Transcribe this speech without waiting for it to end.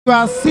You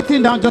are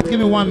sitting down, just give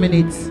me 1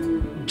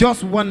 minute.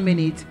 Just 1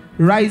 minute.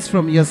 Rise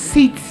from your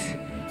seat.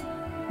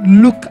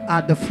 Look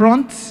at the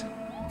front.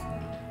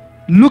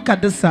 Look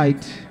at the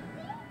side.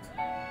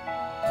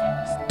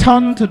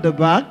 Turn to the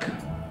back.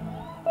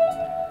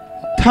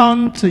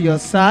 Turn to your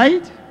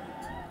side.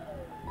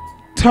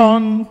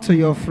 Turn to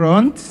your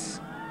front.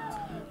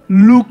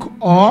 Look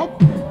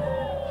up.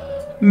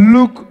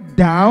 Look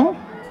down.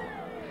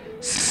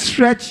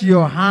 Stretch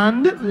your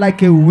hand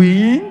like a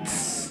wing.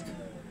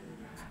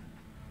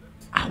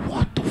 I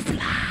want to fly.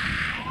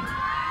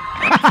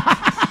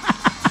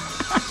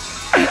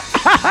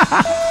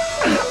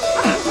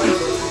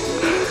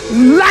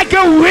 Like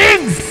a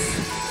wings.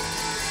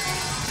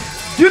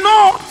 You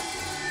know,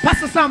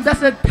 Pastor Sam,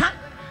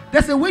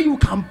 there's a way you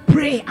can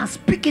pray and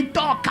speak in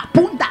talk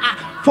kapunda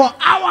for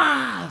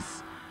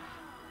hours.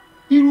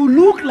 It will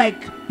look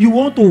like you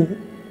want to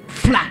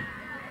fly.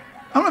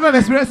 I don't know if I've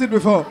experienced it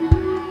before.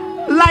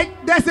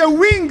 Like there's a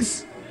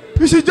wings.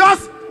 You should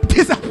just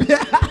disappear.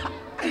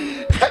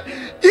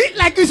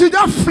 Like you should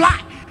just fly.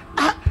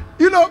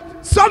 You know,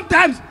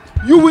 sometimes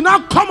you will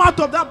not come out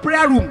of that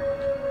prayer room.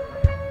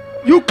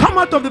 You come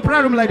out of the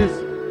prayer room like this.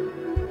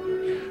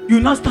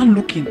 You now start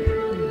looking.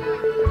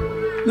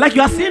 Like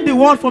you are seeing the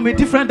world from a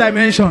different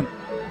dimension.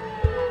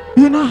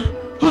 You know,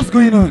 what's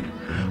going on?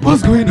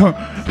 What's going on?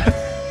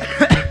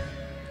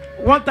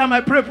 One time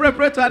I pray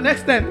to an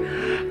extent.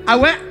 I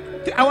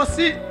was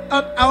seeing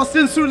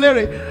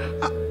Surulere.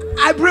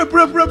 I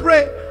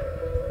pray.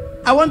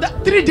 I went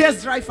 3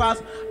 days drive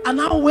fast,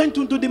 and I went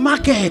into the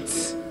market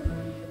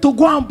to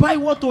go and buy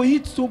what to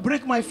eat to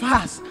break my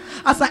fast.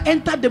 As I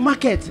entered the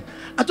market,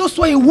 I just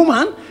saw a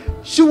woman.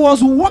 She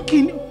was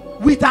walking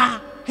with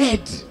her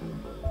head.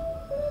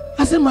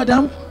 I said,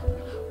 "Madam,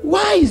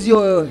 why is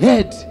your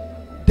head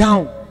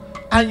down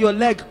and your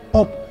leg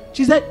up?"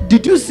 She said,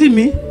 "Did you see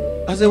me?"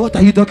 I said, "What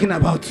are you talking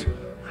about?"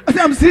 I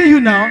said, "I'm seeing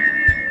you now."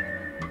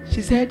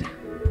 She said,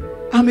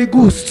 "I'm a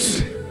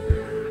ghost.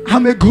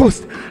 I'm a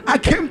ghost. I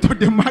came to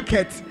the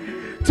market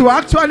to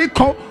actually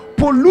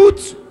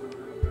pollute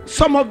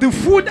some of the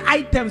food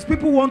items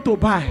people want to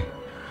buy."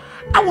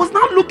 I was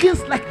now looking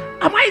like,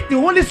 am I the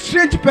only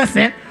strange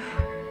person?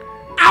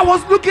 I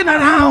was looking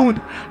around,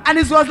 and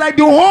it was like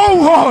the whole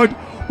world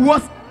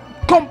was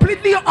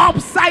completely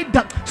upside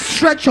down.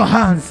 Stretch your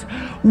hands.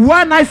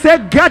 When I say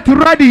get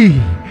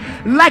ready,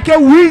 like a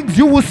wings,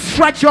 you will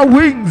stretch your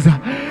wings.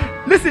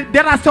 Listen,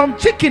 there are some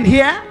chicken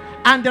here,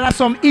 and there are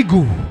some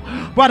eagle.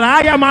 But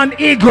I am an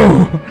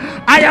eagle.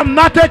 I am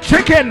not a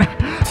chicken.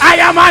 I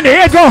am an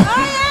eagle. Oh,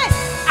 yes.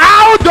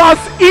 How does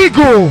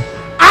eagle?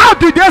 How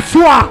do they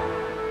soar?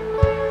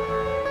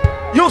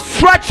 You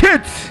stretch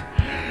it.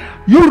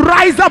 You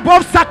rise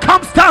above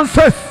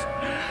circumstances,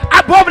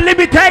 above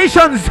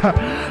limitations,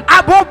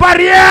 above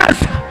barriers.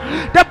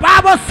 The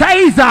Bible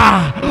says,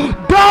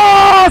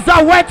 those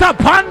that wait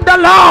upon the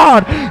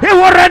Lord, He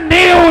will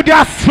renew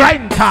their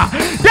strength.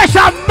 They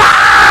shall mount.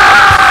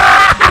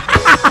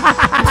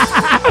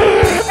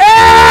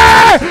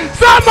 Hey,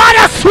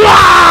 somebody soar.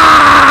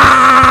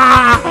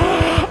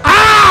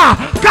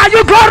 Can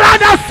you go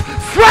around and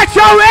stretch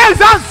your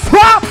wings and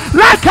soar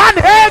like an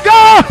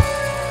eagle?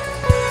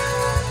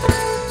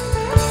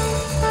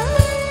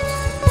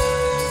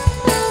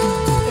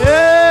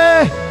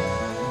 Hey,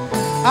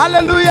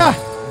 hallelujah.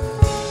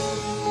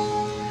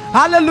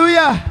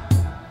 Hallelujah.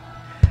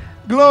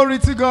 Glory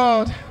to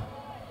God.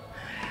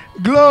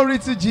 Glory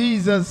to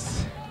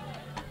Jesus.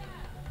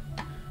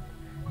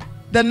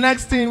 The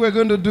next thing we're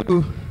going to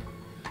do.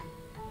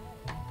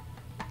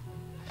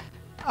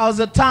 There was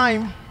a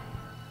time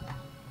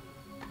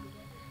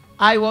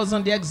I was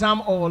on the exam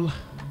hall,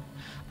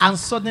 and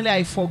suddenly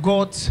I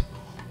forgot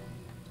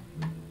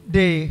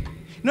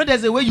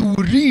there's a way you will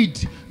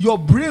read, your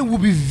brain will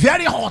be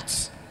very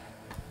hot.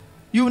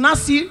 You will not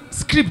see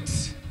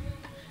script.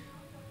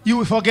 You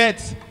will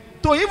forget.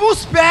 To even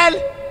spell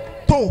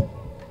toe,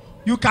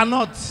 you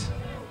cannot.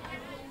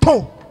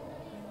 Toe.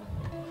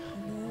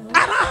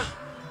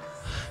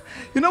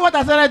 You know what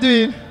I started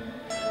doing?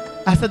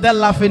 I started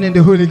laughing in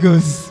the Holy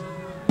Ghost.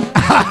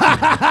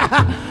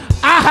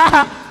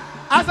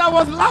 As I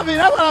was laughing,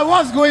 that's what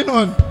was going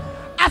on.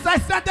 As I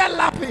started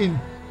laughing,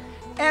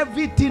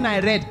 everything I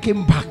read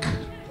came back.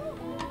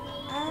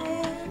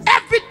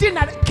 Everything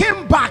that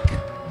came back.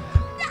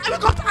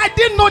 Because I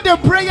didn't know the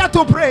prayer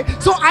to pray.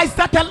 So I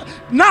started.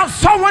 Now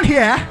someone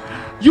here,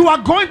 you are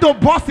going to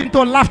burst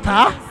into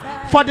laughter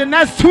for the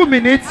next 2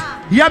 minutes.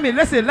 Hear me,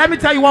 listen, let me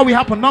tell you what will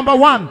happen. Number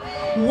one,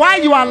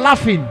 while you are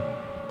laughing,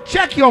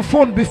 check your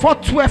phone before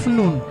 12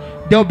 noon.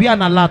 There will be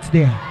an alert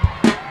there.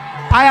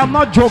 I am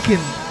not joking.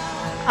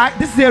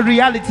 This is a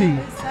reality.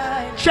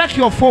 Check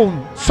your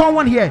phone.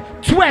 Someone here,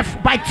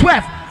 by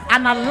 12,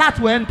 an alert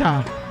will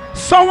enter.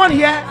 Someone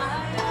here,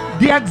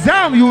 the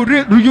exam you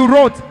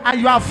wrote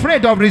and you are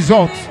afraid of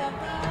results.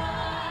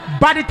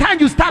 By the time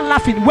you start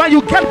laughing, when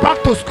you get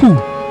back to school,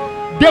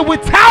 they will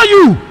tell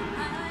you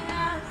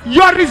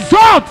your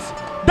results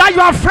that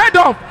you are afraid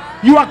of.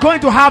 You are going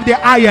to have the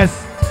highest.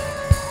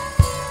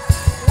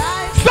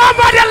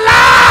 Somebody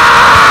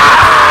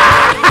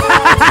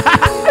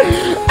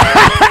laugh!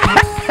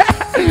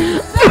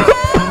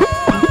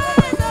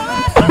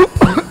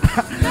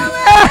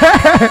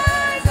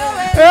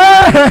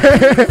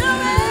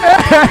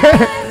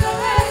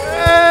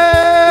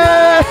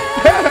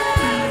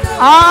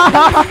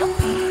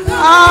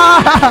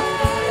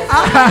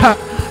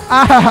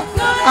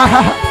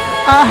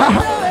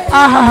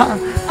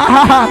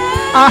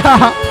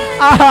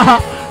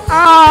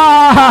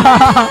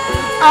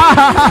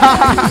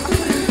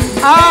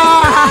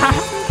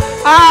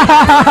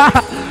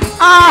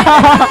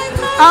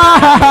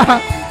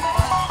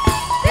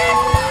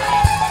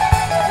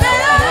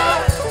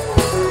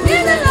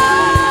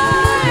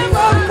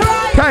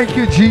 Thank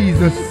you,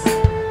 Jesus.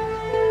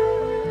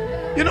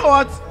 You know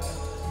what?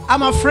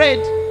 I'm afraid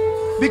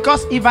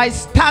because if I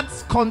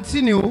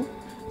continue,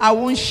 I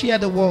won't share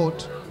the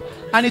word.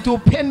 And it will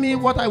pain me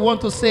what I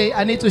want to say.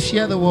 I need to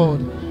share the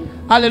word.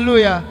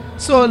 Hallelujah.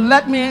 So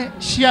let me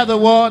share the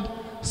word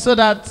so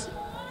that,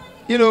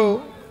 you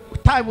know,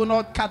 time will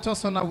not catch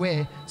us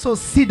unaware. So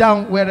sit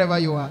down wherever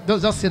you are.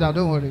 Don't just sit down,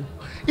 don't worry.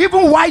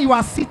 Even while you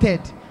are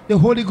seated, the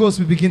Holy Ghost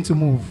will begin to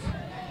move.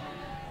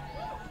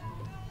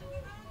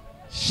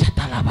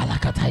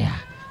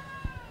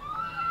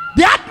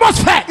 The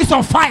atmosphere is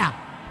on fire.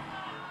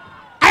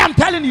 I am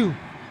telling you.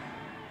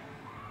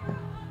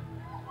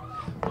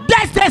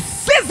 There's a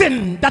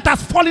season that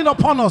has fallen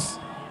upon us.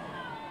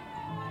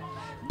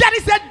 There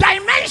is a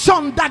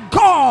dimension that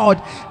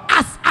God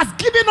has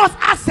given us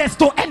access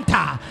to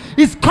enter.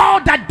 It's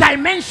called the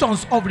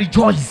dimensions of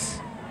rejoice.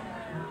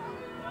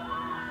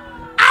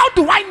 How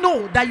do I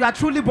know that you are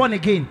truly born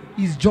again?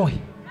 Is joy.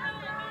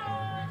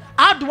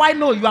 How do I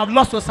know you have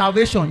lost your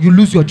salvation? You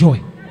lose your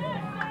joy.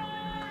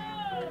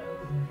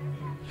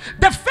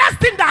 The first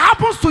thing that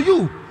happens to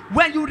you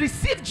when you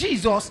receive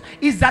Jesus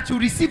is that you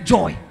receive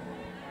joy.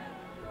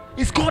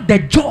 It's called the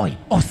joy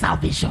of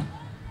salvation.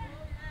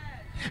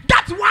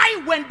 That's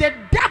why when the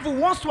devil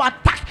wants to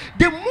attack,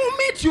 the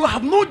moment you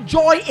have no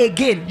joy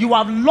again, you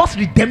have lost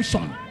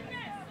redemption.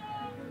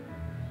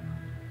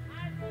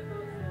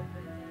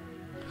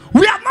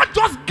 We have not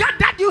just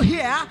gathered you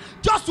here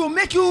just to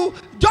make you,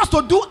 just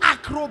to do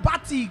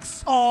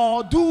acrobatics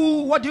or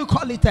do, what do you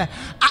call it?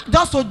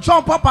 Just to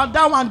jump up and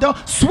down,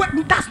 sweat.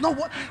 That's not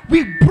what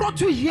we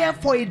brought you here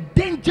for. A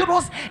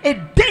dangerous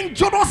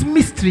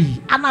mystery,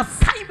 an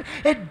assignment,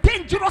 a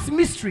dangerous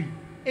mystery,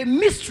 a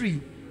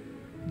mystery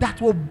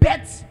that will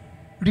birth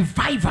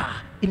revival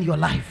in your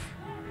life.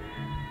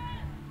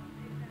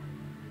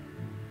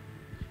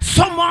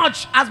 So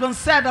much has been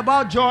said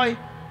about joy,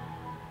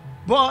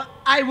 but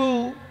I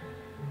will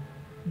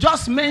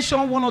just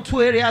mention one or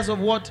two areas of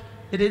what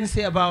it didn't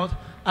say about,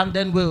 and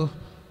then we'll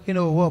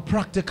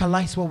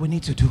practicalize what we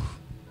need to do.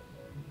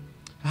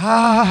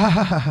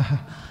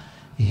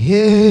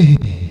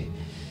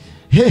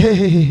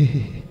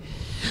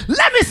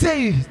 Let me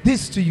say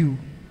this to you.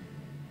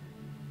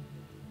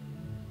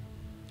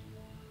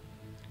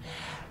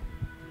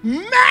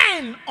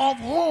 Men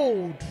of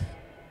old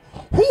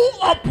who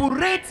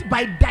operate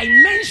by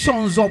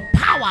dimensions of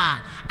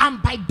power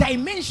and by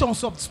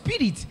dimensions of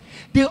spirit,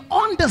 they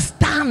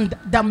understand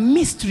the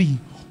mystery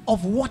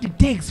of what it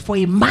takes for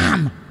a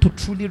man to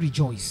truly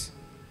rejoice.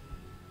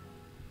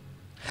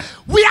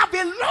 We have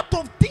a lot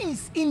of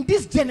things in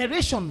this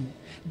generation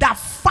that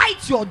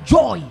fight your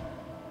joy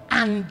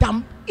and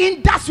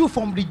hinders you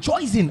from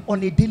rejoicing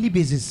on a daily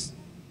basis.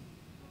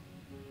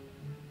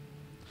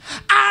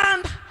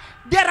 And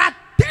there are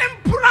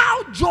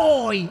temporal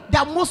joy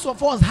that most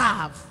of us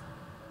have.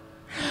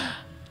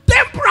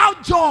 Temporal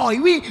joy,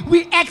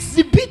 we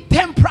exhibit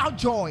temporal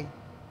joy.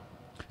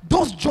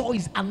 Those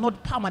joys are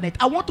not permanent.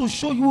 I want to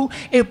show you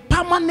a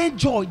permanent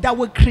joy that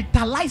will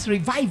crystallize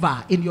revival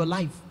in your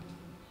life.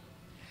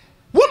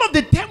 One of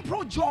the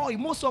temporal joy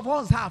most of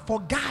us have, for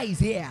guys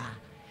here,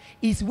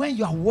 is when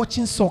you are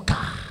watching soccer.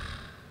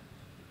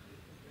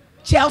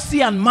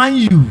 Chelsea and Man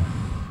U.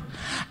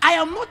 I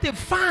am not a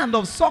fan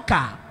of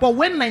soccer, but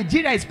when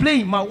Nigeria is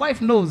playing, my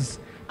wife knows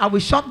I will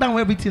shut down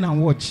everything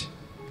and watch.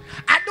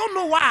 I don't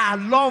know why I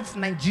love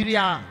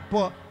Nigeria,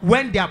 but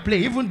when they are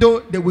playing, even though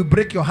they will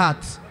break your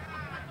heart,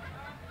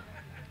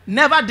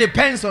 never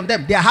depends on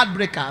them. They are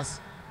heartbreakers.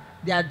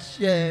 They are,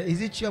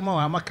 is it Chioma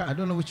or Amaka? I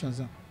don't know which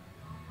one's.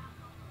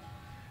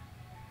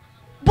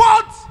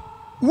 But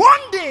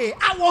one day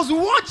I was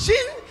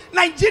watching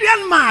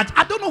Nigerian match.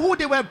 I don't know who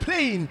they were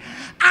playing,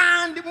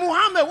 and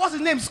Muhammad, what's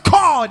his name,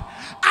 scored.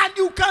 And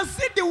you can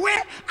see the way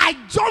I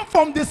jumped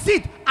from the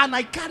seat, and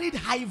I carried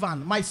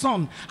Ivan, my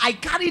son. I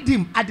carried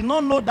him. I did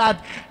not know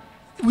that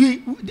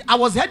I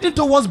was heading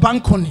towards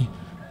balcony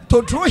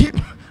to throw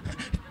him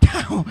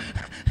down,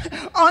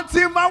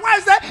 until my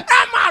wife said,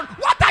 "Hey man,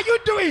 what are you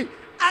doing?"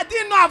 I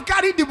didn't know I've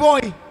carried the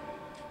boy.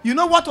 You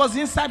know what was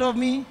inside of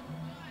me?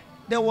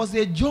 There was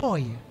a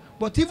joy.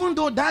 But even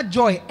though that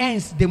joy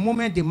ends the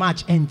moment the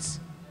match ends,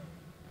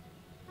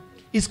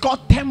 it's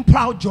called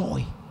temporal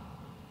joy.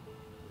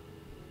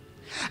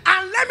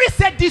 And let me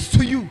say this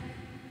to you.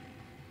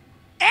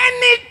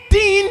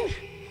 Anything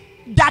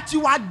that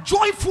you are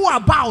joyful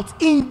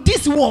about in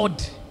this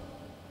world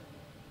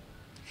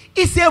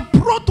is a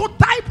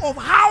prototype of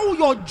how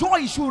your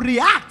joy should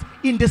react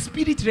in the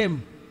spirit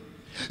realm.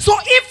 So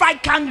if I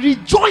can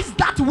rejoice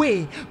that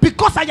way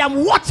because I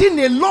am watching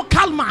a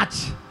local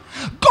match,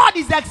 God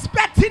is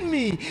expecting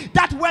me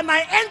that when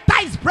I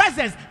enter his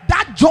presence,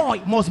 that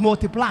joy must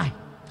multiply.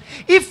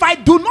 If I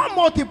do not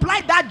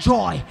multiply that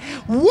joy,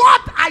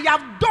 what I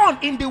have done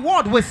in the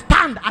world will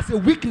stand as a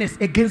weakness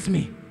against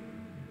me.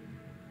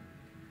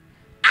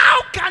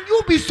 How can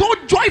you be so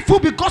joyful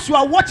because you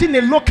are watching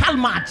a local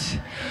match?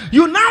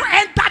 You now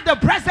enter the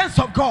presence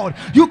of God.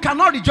 You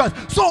cannot rejoice.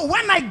 So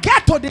when I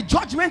get to the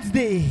judgment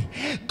day,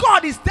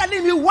 God is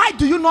telling me, why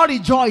do you not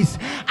rejoice?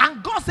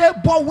 And God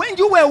said, but when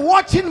you were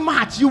watching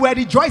match, you were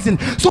rejoicing.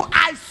 So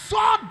I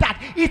saw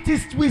that it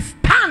is will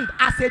stand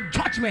as a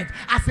judgment,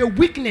 as a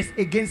weakness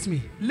against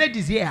me.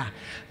 Ladies here,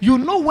 you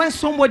know when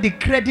somebody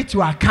credits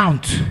your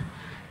account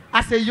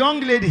as a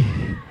young lady,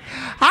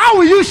 how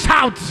will you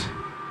shout?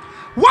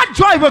 What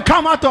joy will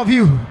come out of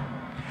you?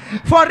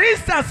 For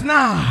instance,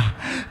 now,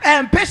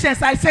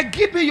 Patience, I say,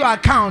 give me your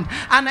account,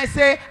 and I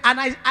say, and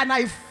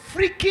I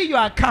freaky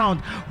your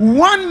account,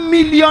 1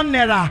 million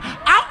naira.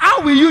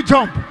 How will you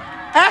jump?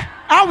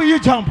 How will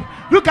you jump?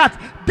 Look at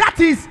that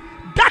is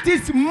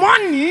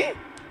money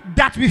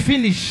that we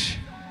finish,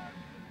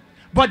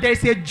 but there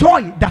is a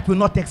joy that will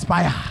not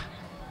expire.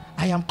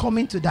 I am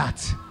coming to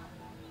that.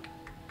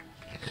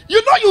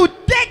 You know,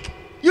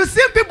 you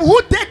see people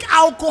who take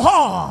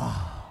alcohol.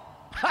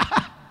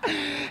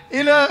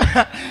 you know,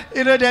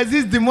 there's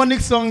this demonic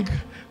song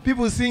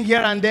people sing here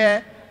and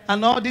there,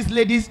 and all these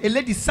ladies, a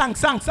lady sang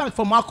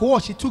from alcohol.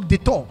 She took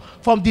Dettol.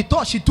 From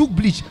Dettol, she took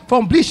bleach.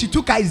 From bleach, she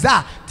took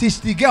Isaiah till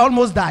the girl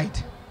almost died.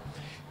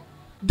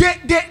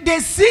 They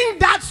sing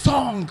that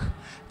song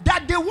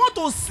that they want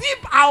to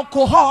sip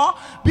alcohol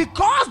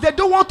because they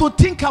don't want to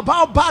think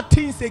about bad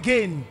things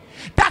again.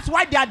 That's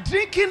why they are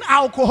drinking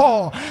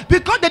alcohol,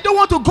 because they don't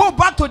want to go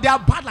back to their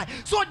bad life.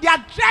 So they are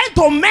trying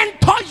to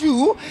mentor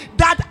you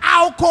that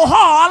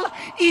alcohol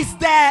is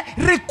the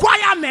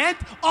requirement,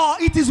 or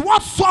it is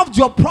what solves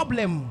your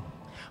problem.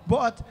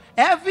 But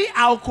every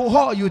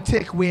alcohol you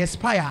take will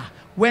expire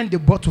when the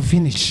bottle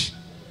finish.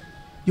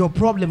 Your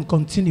problem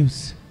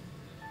continues.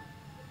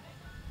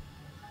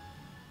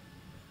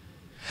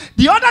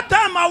 The other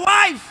time my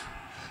wife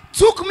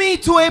took me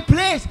to a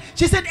place.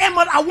 She said,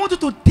 Emma, I want you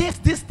to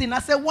taste this thing. I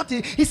said, what is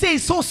it? He said,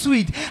 it's so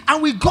sweet.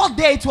 And we got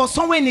there. It was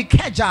somewhere in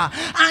Ikeja.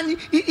 And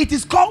it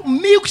is called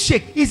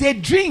milkshake. It's a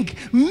drink,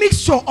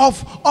 mixture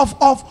of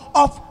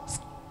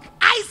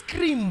ice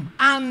cream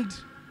and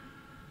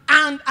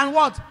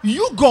what?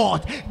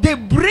 Yogurt. They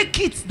break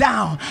it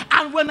down.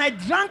 And when I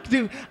drank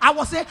I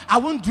was saying, I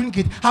won't drink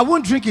it. I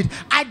won't drink it.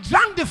 I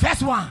drank the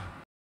first one.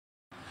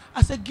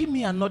 I said, give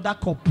me another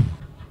cup.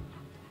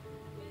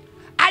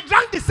 I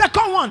drank the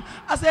second one.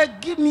 I said,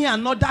 give me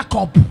another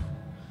cup.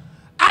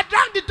 I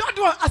drank the third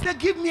one. I said,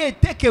 give me a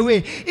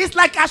takeaway. It's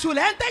like I should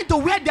enter into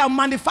where they are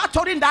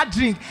manufacturing that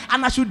drink,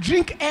 and I should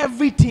drink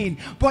everything.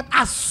 But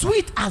as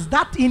sweet as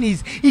that thing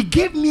is, it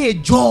gave me a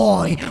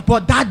joy.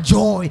 But that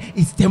joy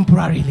is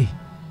temporarily.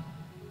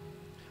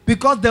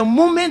 Because the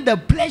moment the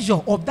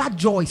pleasure of that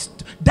joy,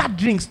 that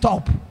drink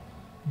stop,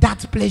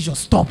 that pleasure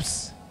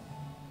stops.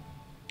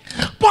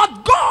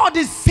 But God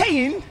is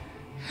saying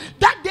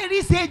that there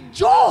is a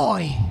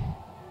joy.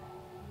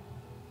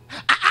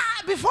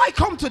 Before I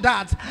come to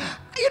that,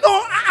 you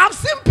know, I've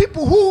seen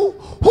people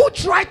who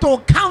try to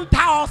counter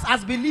us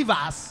as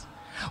believers.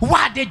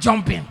 Why are they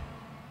jumping?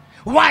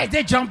 Why are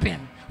they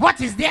jumping?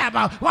 What is there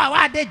about?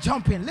 Why are they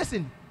jumping?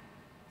 Listen,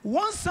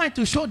 one sign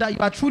to show that you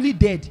are truly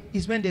dead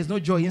is when there's no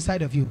joy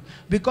inside of you.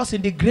 Because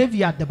in the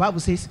graveyard, the Bible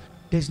says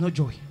there's no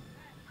joy.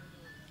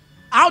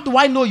 How do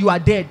I know you are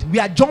dead? We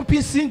are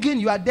jumping, singing,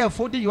 you are there,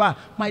 folding, you are.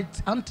 My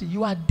auntie,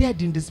 you are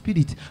dead in the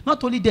spirit.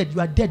 Not only dead, you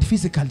are dead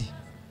physically.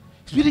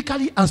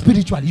 Physically and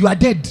spiritually, you are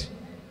dead.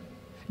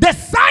 The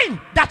sign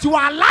that you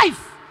are alive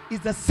is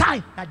the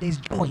sign that there is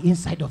joy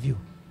inside of you.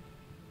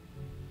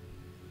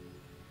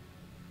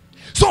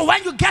 So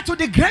when you get to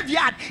the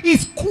graveyard,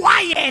 it's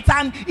quiet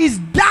and it's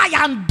dry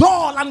and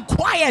dull and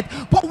quiet.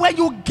 But when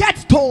you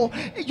get to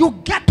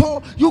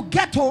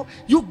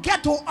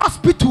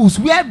hospitals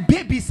where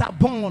babies are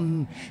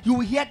born, you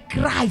will hear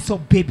cries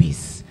of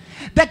babies.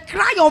 The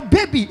cry of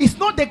baby is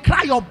not the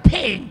cry of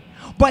pain,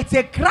 but it's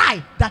a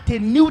cry that a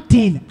new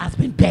thing has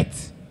been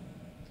birthed.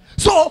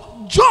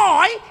 So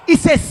joy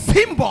is a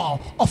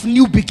symbol of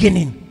new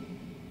beginning.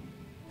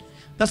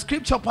 The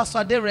scripture Pastor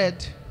Ade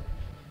read,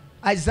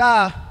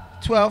 Isaiah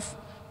 12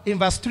 in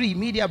verse 3.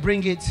 Media,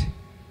 bring it.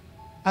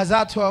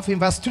 Isaiah 12 in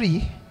verse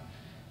 3.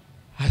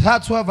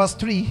 Isaiah 12 verse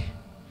 3.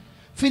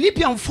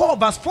 Philippians 4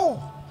 verse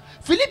 4.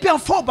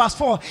 Philippians 4 verse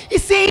 4.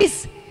 It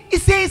says,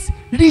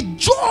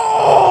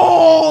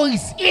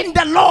 rejoice in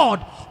the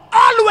Lord.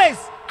 Always,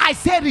 I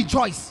say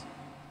rejoice.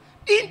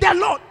 In the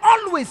Lord,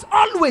 always,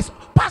 always.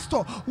 Pastor,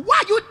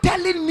 why are you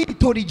telling me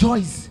to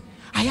rejoice?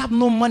 I have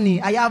no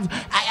money. I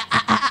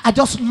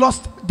just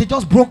lost. They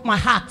just broke my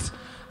heart.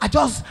 I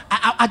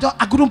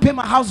couldn't pay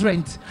my house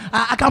rent.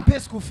 I can't pay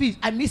school fees.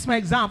 I missed my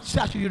exam. I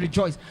should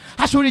rejoice.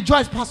 I should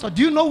rejoice, Pastor.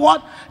 Do you know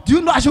what? Do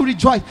you know I should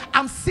rejoice?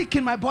 I'm sick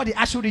in my body.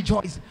 I should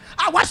rejoice.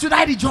 Why should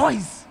I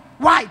rejoice?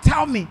 Why?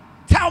 Tell me.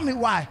 Tell me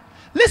why.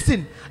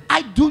 Listen,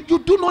 you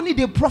do not need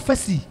a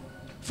prophecy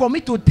for me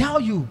to tell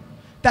you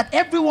that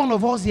every one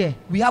of us here,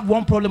 we have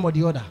one problem or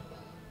the other.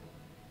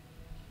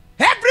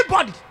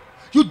 Everybody.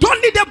 You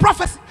don't need a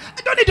prophecy.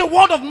 I don't need a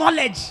word of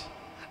knowledge.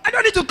 I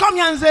don't need to come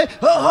here and say,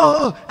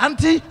 oh,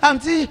 auntie,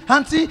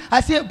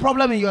 I see a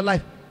problem in your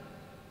life.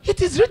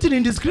 It is written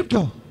in the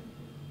scripture.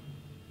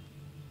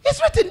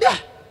 It's written there.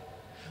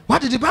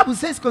 What did the Bible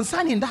say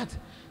concerning that?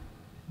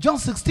 John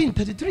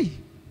 16:33.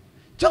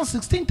 John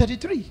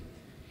 16:33.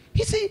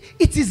 He said,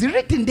 it is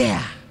written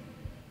there.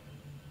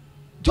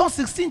 John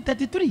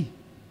 16:33.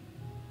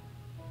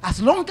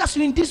 As long as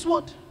you're in this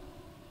world.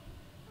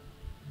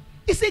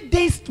 He said,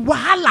 there is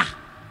wahala.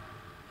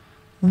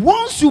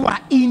 Once you are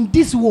in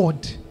this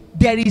world,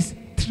 there is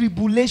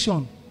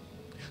tribulation.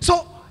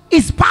 So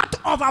it's part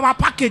of our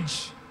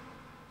package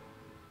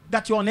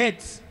that you're on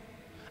earth.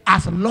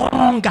 As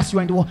long as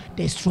you're in the world,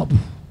 there's trouble.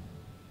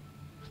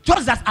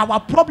 Just that our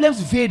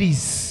problems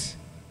varies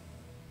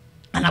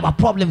and our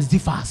problems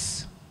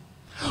differs.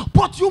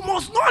 But you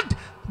must not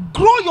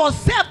grow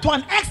yourself to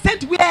an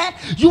extent where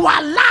you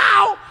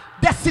allow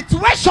the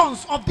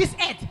situations of this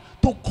earth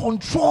to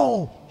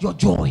control your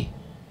joy.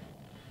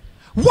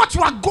 What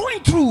you are going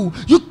through,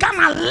 you can't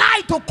allow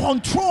to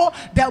control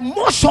the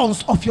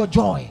emotions of your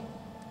joy.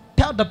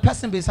 Tell the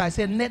person beside,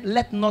 say,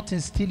 let nothing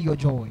steal your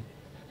joy.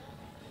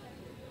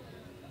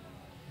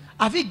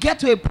 Have you get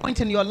to a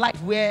point in your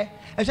life where,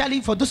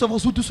 especially for those of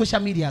us who do social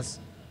medias,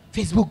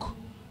 Facebook,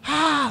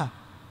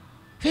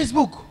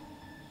 Facebook,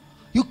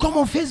 you come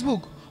on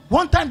Facebook.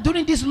 One time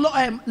during this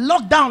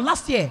lockdown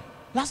last year,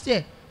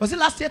 was it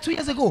last year, 2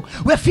 years ago,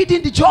 we're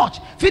feeding the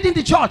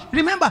church.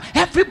 Remember,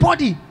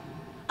 everybody.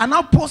 And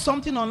I'll post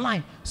something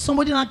online.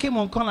 Somebody now came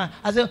on corner.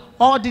 I said,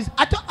 all this.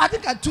 I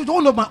think I took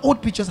all of my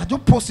old pictures. I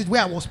just posted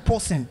where I was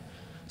posting.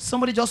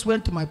 Somebody just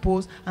went to my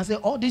post and said,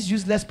 all these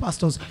useless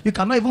pastors, you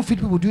cannot even feed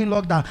people during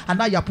lockdown. And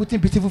now you're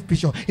putting beautiful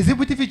picture. Is it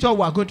beautiful picture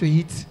we are going to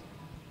eat?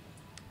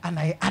 And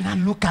I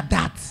look at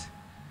that.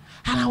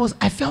 And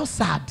I felt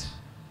sad.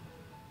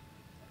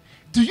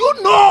 Do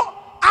you know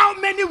how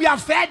many we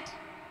have fed?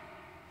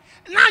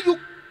 Now you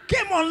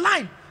came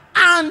online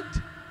and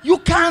you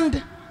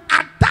can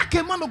attack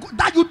a man of God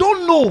that you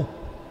don't know.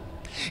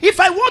 If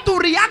I want to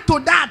react to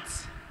that,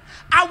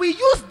 I will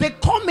use the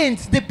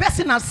comments the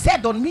person has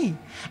said on me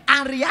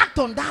and react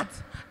on that.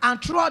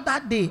 And throughout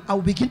that day, I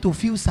will begin to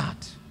feel sad.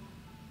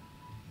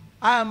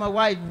 I and my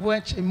wife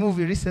watched a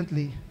movie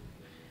recently.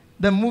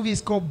 The movie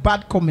is called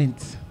Bad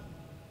Comments.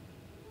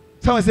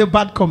 Someone say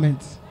bad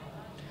comments.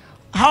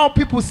 How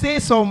people say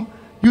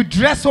you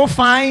dress so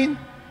fine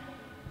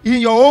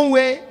in your own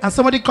way, and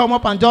somebody come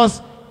up and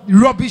just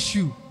rubbish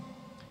you.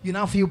 You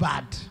now feel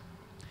bad.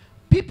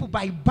 People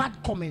by bad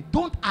comment,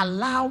 don't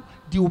allow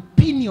the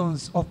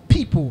opinions of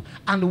people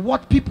and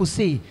what people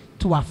say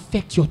to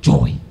affect your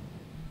joy.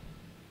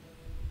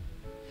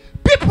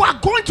 People are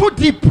going through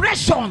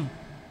depression.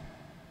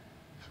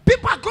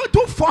 People are going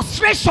through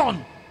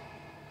frustration.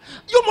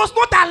 You must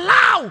not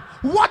allow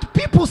what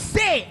people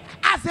say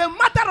as a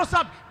matter of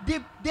fact.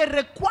 The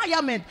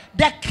requirement,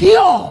 the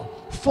cure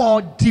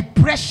for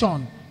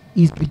depression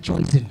is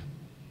rejoicing.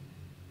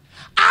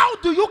 How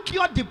do you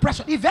cure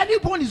depression? If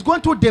anyone is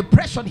going through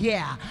depression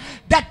here,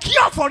 the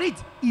cure for it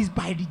is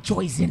by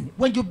rejoicing.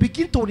 When you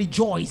begin to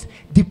rejoice,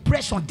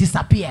 depression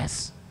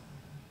disappears.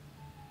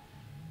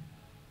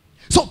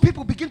 So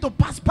people begin to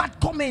pass bad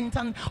comments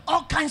and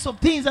all kinds of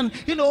things, and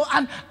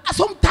and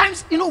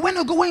sometimes when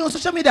you go on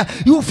social media,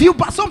 you feel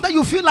bad. Sometimes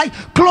you feel like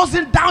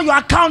closing down your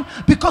account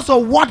because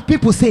of what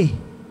people say.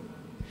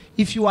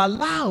 If you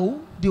allow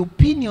the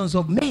opinions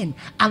of men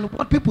and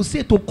what people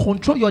say to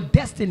control your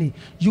destiny,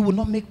 you will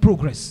not make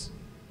progress.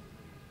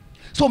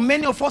 So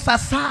many of us are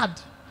sad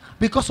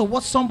because of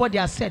what somebody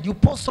has said. You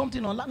post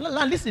something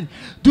online. Listen,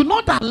 do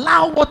not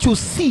allow what you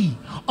see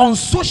on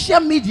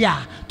social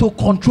media to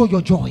control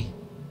your joy.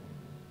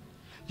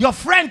 Your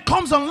friend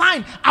comes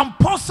online and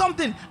posts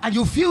something and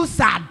you feel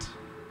sad.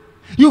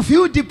 You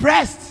feel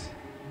depressed.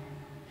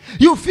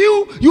 You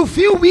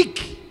feel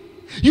weak.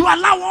 You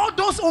allow all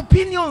those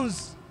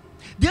opinions.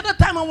 The other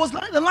time I was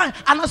lying line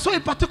and I saw a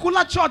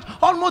particular church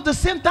almost the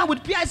same time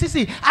with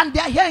PICC, and they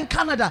are here in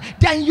Canada,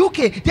 they are in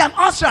UK, they are in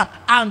Austria,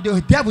 and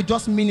the devil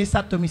just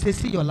ministered to me, say,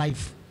 see your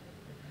life.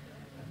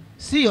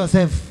 See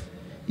yourself.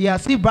 You are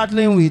still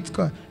battling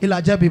with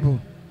Elijah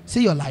people.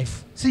 See your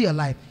life. See your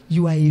life.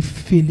 You are a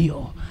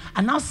failure.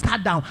 And now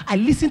sat down. I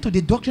listened to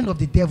the doctrine of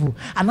the devil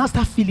and now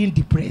start feeling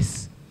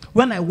depressed.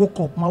 When I woke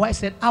up, my wife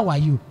said, how are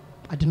you?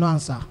 I did not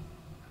answer.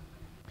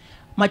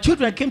 My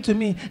children came to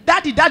me,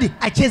 Daddy,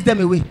 I chased them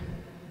away.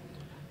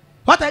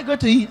 What are you going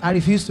to eat? I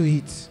refuse to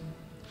eat.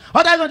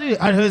 What are you going to do?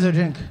 I refuse to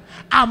drink.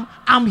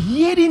 I'm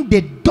hearing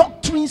the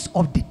doctrines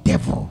of the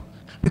devil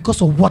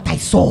because of what I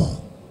saw.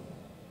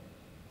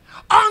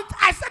 And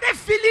I started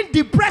feeling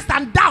depressed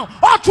and down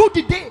all through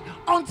the day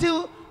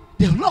until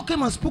the Lord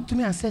came and spoke to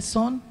me and said,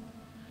 son,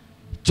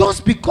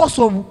 just because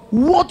of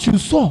what you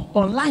saw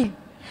online,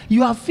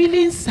 you are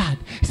feeling sad.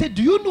 He said,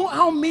 do you know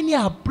how many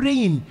are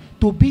praying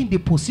to be in the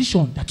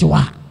position that you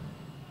are?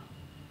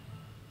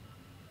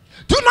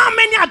 Do you know how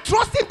many are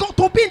trusting God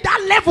to be in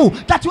that level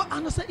that you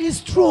understand?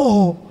 It's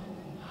true.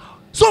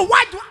 So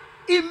why do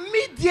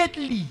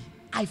immediately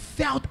I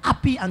felt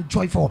happy and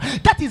joyful.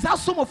 That is how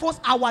some of us,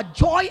 our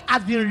joy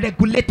has been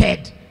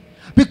regulated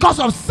because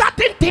of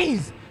certain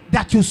things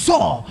that you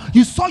saw.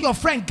 You saw your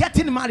friend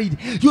getting married.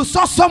 You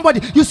saw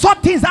somebody. You saw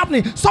things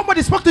happening.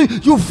 Somebody spoke to you.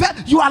 You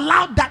felt, you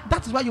allowed that.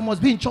 That is why you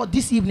must be in church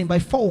this evening by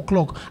 4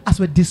 o'clock as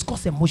we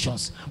discuss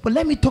emotions. But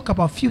let me talk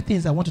about a few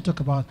things I want to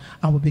talk about,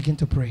 and we'll begin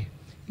to pray.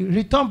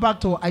 Return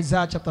back to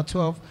Isaiah chapter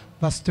 12,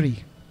 verse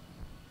 3.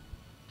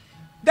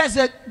 There's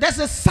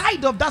a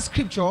side of that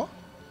scripture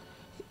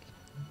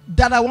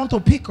that I want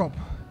to pick up.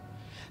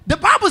 The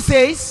Bible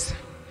says,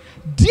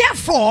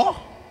 therefore,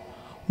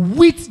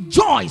 with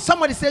joy,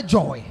 somebody say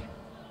joy,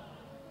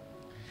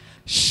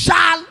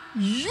 shall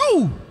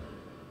you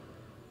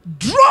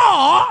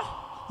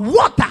draw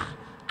water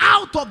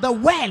out of the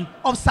well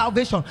of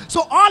salvation.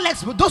 So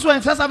those who are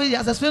in first service, he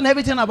has explained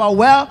everything about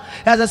well.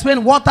 He has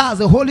explained water as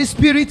the Holy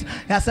Spirit. He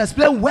has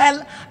explained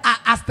well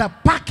as the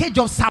package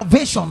of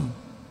salvation.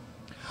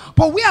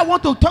 But what I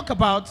want to talk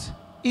about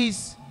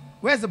is,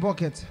 where's the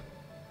bucket?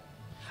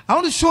 I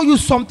want to show you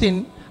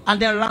something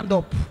and then round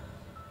up.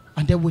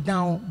 And then we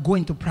now go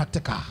into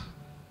practical.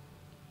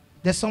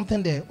 There's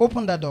something there.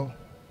 Open that door.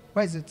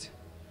 Where is it?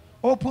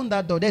 Open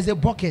that door. There's a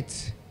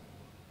bucket.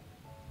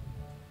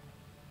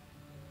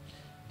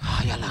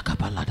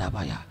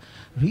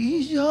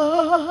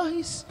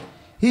 Rejoice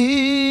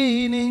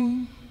in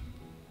him.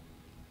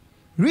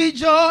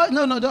 Rejoice.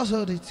 No, just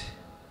hold it.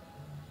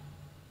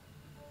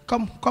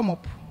 Come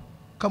up.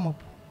 Come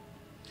up.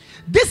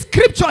 This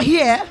scripture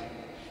here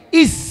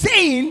is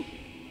saying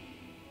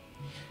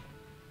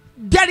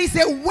there is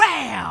a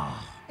well,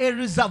 a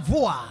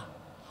reservoir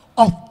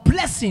of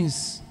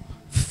blessings,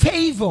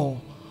 favor,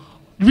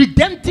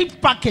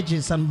 redemptive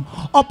packages and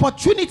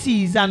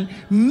opportunities and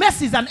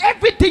mercies and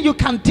everything you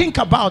can think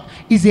about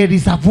is a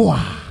reservoir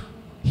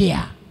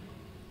here.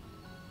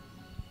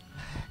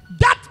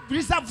 That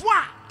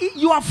reservoir,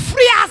 you have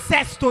free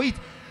access to it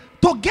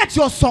to get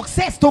your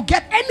success, to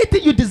get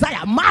anything you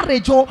desire,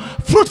 marriage or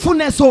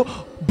fruitfulness or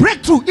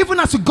breakthrough, even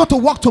as you go to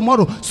work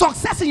tomorrow.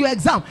 Success in your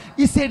exam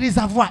is a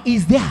reservoir,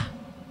 is there.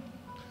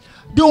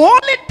 The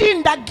only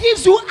thing that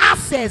gives you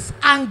access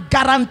and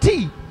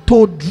guarantee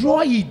to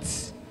draw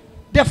it,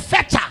 the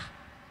fetcher,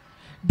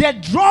 the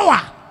drawer,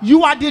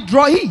 you are the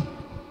drawee.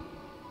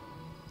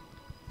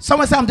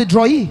 Someone say, I'm the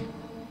drawee.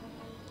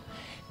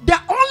 The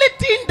only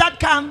thing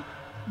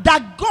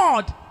that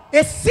God,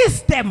 a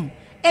system,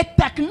 a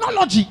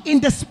technology in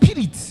the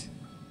spirit,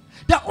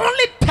 the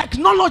only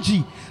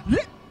technology,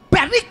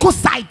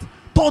 prerequisite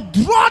to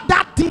draw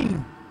that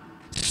thing,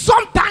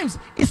 sometimes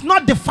it's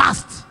not the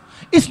fast,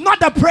 it's not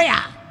the prayer,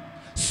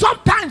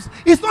 sometimes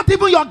it's not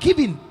even your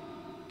giving.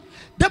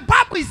 The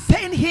Bible is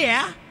saying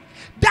here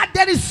that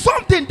there is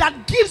something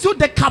that gives you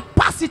the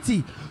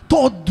capacity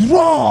to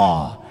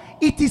draw.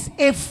 It is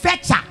a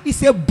fetcher,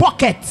 it's a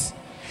bucket.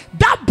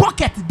 That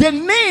bucket, the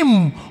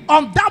name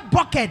of that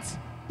bucket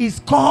is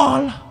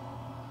called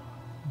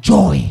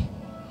joy.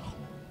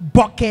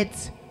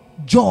 Bucket,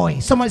 joy.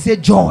 Somebody say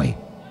joy.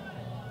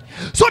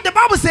 So the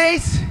Bible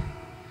says,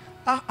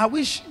 I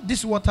wish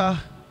this water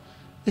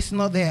is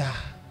not there.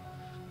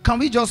 Can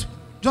we just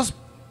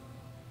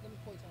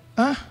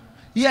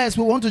yes,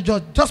 we want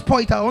to just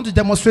pour it out. I want to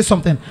demonstrate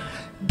something.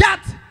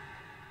 That,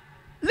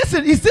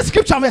 listen, is this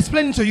scripture I'm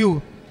explaining to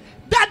you,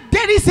 that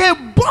there is a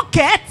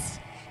bucket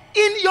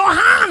in your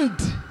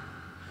hand.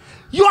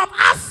 You have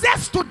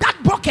access to that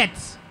bucket.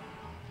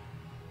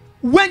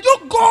 When you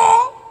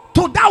go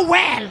to that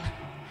well,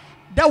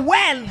 the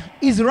well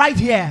is right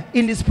here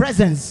in his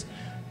presence.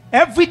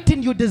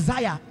 Everything you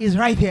desire is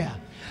right here.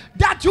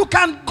 That you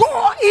can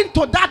go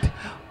into that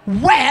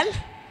well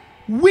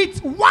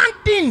with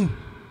one thing.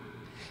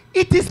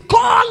 It is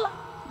called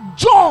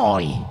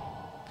joy.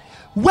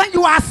 When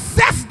you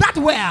access that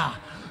well,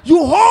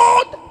 you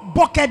hold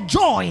bucket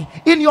joy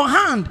in your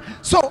hand.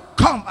 So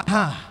come,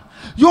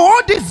 you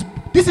hold this.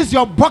 This is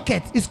your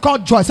bucket. It's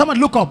called joy. Someone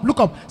look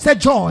up. Say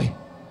joy.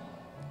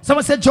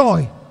 Someone say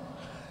joy.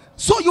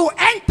 So you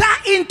enter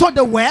into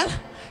the well.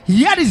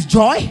 Here is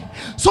joy.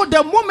 So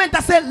the moment I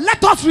say,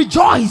 let us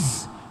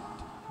rejoice,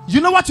 you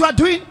know what you are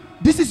doing?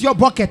 This is your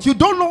bucket. You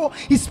don't know,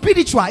 it's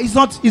spiritual.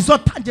 It's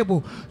not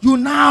tangible. You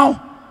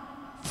now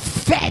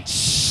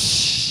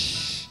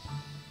fetch.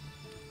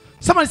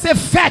 Somebody say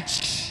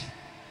fetch.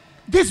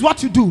 This is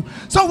what you do.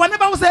 So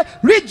whenever we say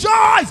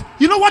rejoice,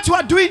 you know what you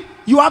are doing?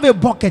 You have a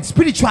bucket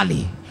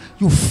spiritually.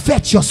 You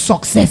fetch your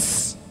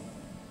success.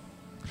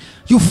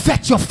 You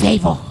fetch your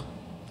favor.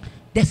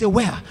 There's a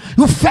where.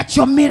 You fetch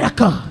your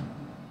miracle.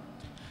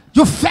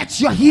 You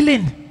fetch your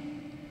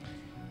healing.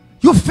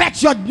 You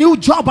fetch your new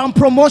job and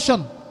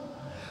promotion.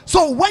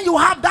 So when you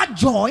have that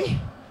joy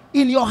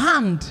in your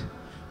hand,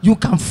 you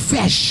can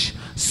fetch.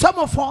 Some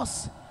of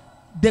us,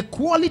 the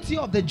quality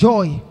of the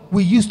joy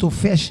we used to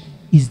fetch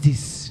is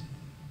this.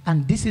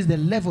 And this is the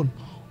level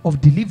of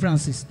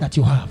deliverances that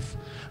you have.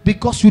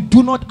 Because you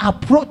do not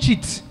approach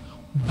it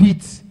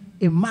with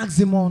a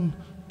maximum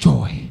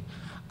joy.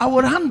 I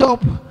will hand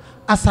up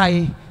as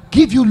I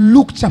give you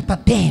Luke chapter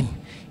 10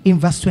 in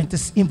verse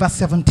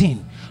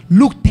 17.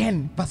 Luke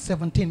 10 verse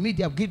 17.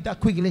 Media, give that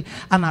quickly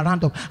and I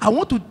round up. I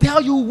want to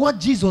tell you what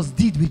Jesus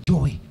did with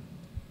joy.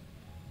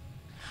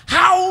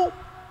 How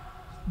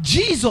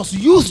Jesus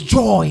used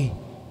joy.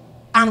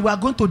 And we are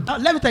going to,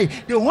 let me tell you,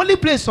 the only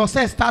place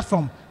success starts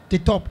from the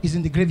top is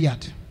in the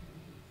graveyard.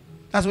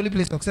 That's the only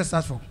place success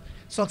starts from.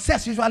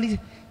 Success usually,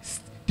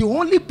 the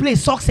only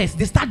place success,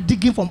 they start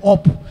digging from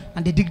up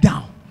and they dig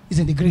down, is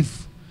in the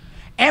grave.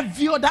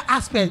 Every other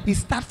aspect, it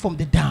starts from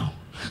the down.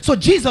 So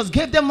Jesus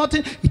gave them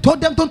nothing. He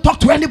told them, don't talk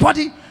to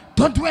anybody,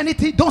 don't do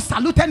anything, don't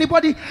salute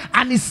anybody,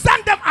 and he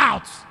sent them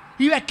out.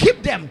 He will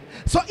keep them.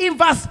 So in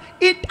verse,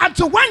 and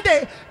so when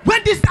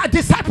these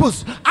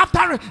disciples,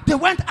 after they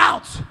went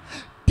out,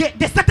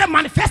 they started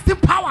manifesting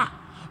power,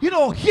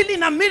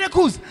 healing and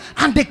miracles,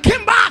 and they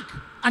came back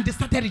and they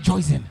started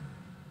rejoicing.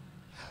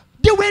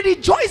 They were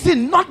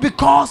rejoicing not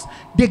because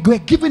they were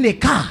given a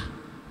car.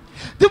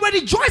 They were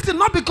rejoicing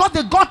not because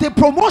they got a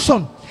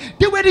promotion.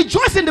 They were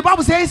rejoicing, the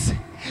Bible says,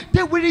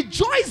 they were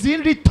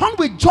rejoicing, returned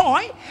with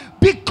joy,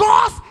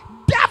 because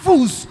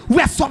devils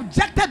were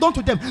subjected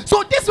unto them.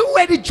 So these people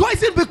were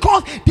rejoicing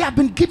because they have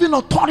been given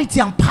authority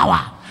and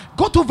power.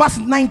 Go to verse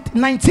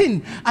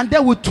 19 and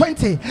then with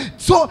 20.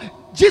 So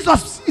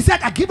Jesus, he said,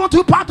 I give unto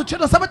you power to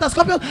tread on serpents and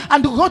scorpions.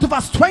 And go to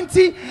verse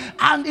 20,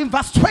 and in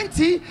verse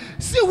 20,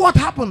 see what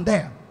happened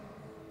there.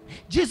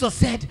 Jesus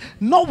said,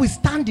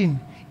 notwithstanding,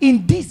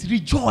 in this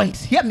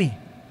rejoice. Hear me.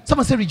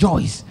 Someone say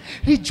rejoice.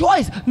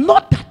 Rejoice,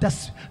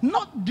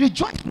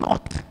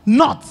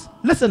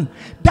 listen,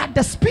 that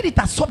the spirit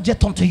are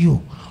subject unto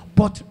you,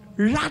 but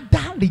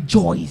rather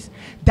rejoice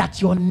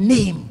that your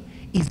name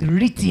is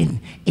written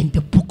in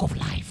the book of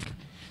life.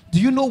 Do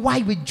you know why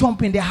we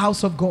jump in the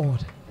house of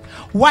God?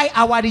 Why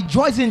our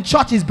rejoicing in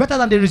church is better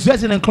than the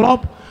rejoicing in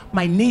club?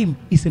 My name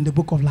is in the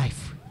book of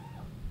life.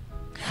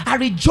 I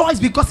rejoice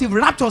because if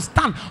rapture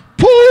stand,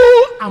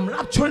 I'm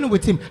rapturing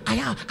with him.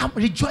 I'm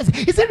rejoicing.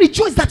 He said,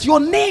 rejoice that your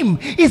name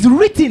is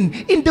written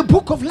in the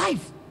book of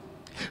life.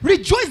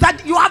 Rejoice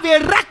that you have a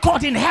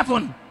record in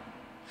heaven.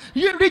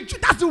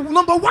 That's the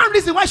number one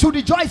reason why you should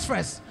rejoice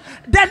first.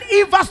 Then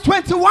in verse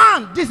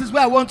 21, this is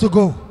where I want to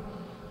go.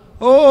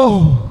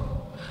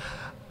 Oh,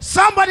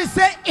 somebody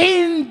say,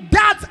 in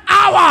that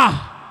hour.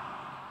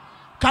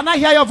 Can I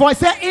hear your voice?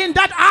 Say, in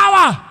that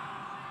hour.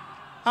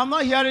 I'm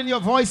not hearing your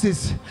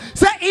voices.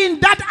 Say, in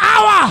that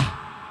hour.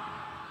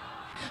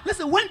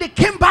 Listen, when they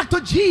came back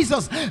to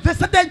Jesus, they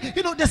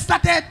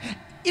started,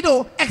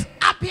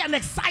 happy and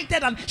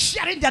excited and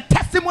sharing their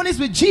testimonies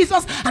with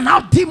Jesus, and how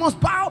demons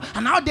bow,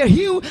 and how they're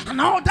healed, and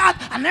all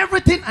that, and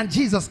everything. And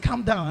Jesus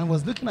calmed down and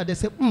was looking at them and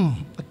said,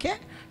 okay,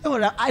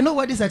 I know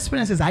where this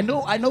experience is. I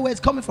know where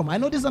it's coming from. I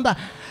know this and that.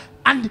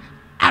 And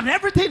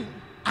everything.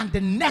 And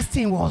the next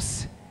thing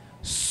was,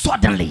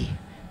 suddenly,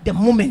 the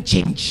moment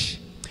changed.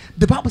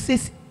 The Bible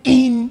says,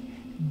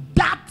 in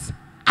that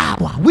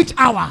hour. Which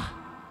hour?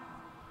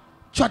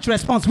 Church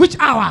response, which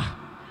hour?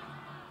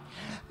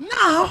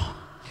 Now,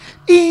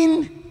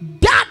 in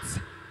that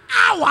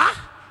hour,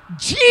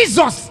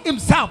 Jesus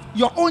himself,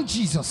 your own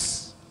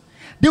Jesus,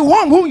 the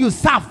one whom you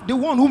serve, the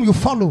one whom you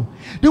follow,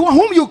 the one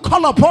whom you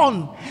call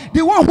upon,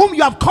 the one whom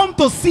you have come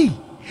to see.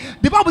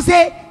 The Bible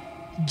says,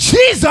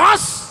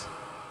 Jesus.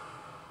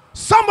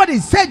 Somebody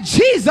said,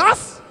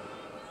 Jesus.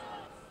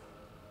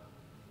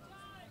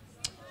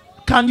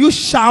 Can you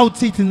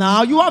shout it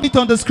now? You have it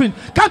on the screen.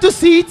 Can't you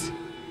see it?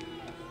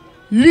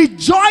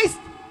 Rejoice.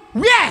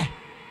 Where?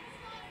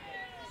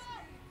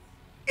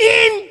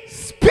 In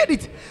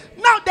spirit.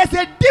 Now there's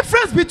a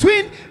difference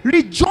between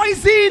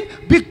rejoicing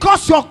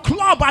because your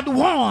club had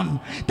won.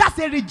 That's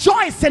a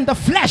rejoice in the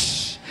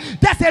flesh.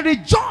 That's a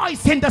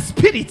rejoice in the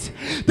spirit.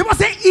 They must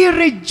say he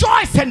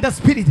rejoiced in the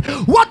spirit.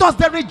 What does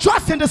the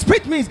rejoice in the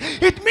spirit mean?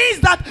 It means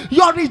that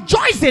your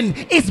rejoicing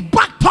is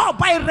backed up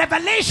by a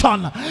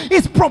revelation,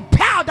 is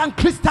propelled and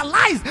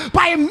crystallized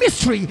by a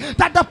mystery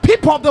that the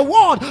people of the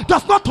world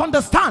does not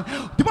understand.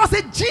 They must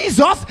say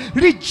Jesus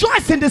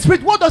rejoiced in the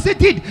spirit. What does it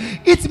did?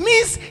 It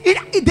means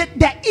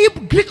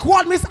the Greek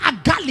word means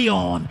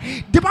agalion.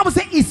 The Bible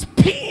says it's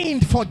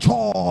pained for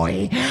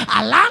joy.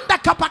 Alanda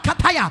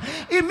kapakataya.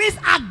 It means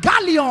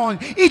agalion.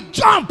 It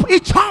jump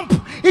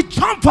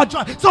for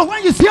joy. So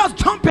when you see us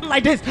jumping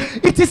like this,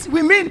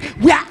 we mean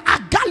we are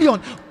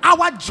agalion.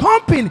 Our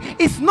jumping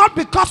is not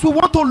because we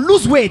want to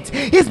lose weight.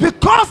 It's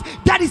because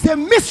there is a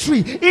mystery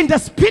in the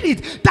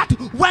spirit that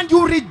when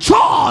you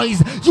rejoice,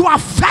 you are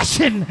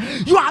flashing,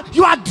 you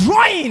are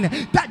drawing.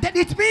 That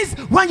it means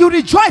when you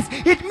rejoice,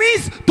 it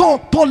means to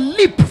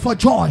leap for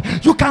joy.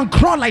 You can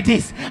crawl like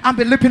this and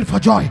be leaping for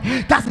joy.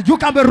 That's it. You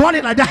can be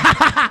running like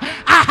that.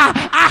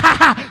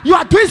 You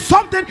are doing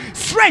something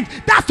strange.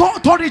 That's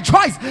to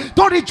rejoice.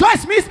 To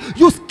rejoice means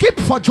you skip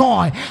for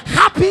joy,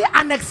 happy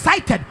and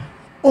excited.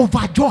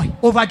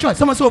 Overjoy.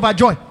 Someone say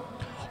overjoy.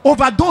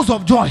 Overdose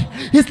of joy.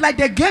 It's like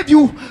they gave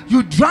you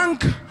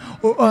drank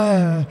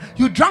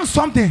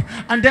something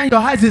and then your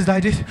eyes is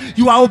like this.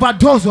 You are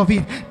overdose of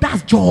it.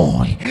 That's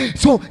joy.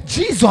 So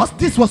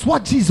this was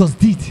what Jesus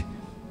did.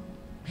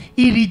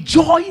 He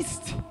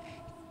rejoiced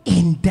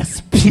in the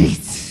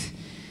spirit.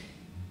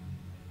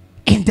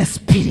 In the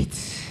spirit.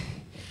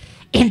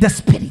 in the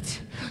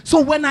spirit.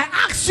 So when I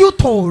ask you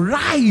to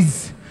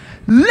rise,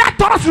 let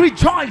us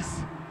rejoice.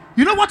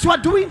 You know what you are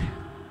doing?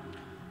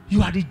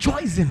 You are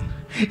rejoicing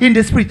in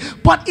the spirit.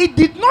 But it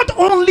did not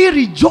only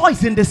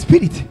rejoice in the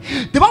spirit.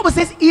 The Bible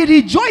says he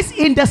rejoiced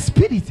in the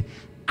spirit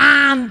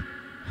and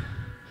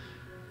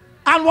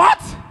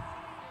what?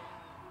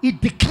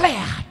 It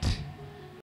declared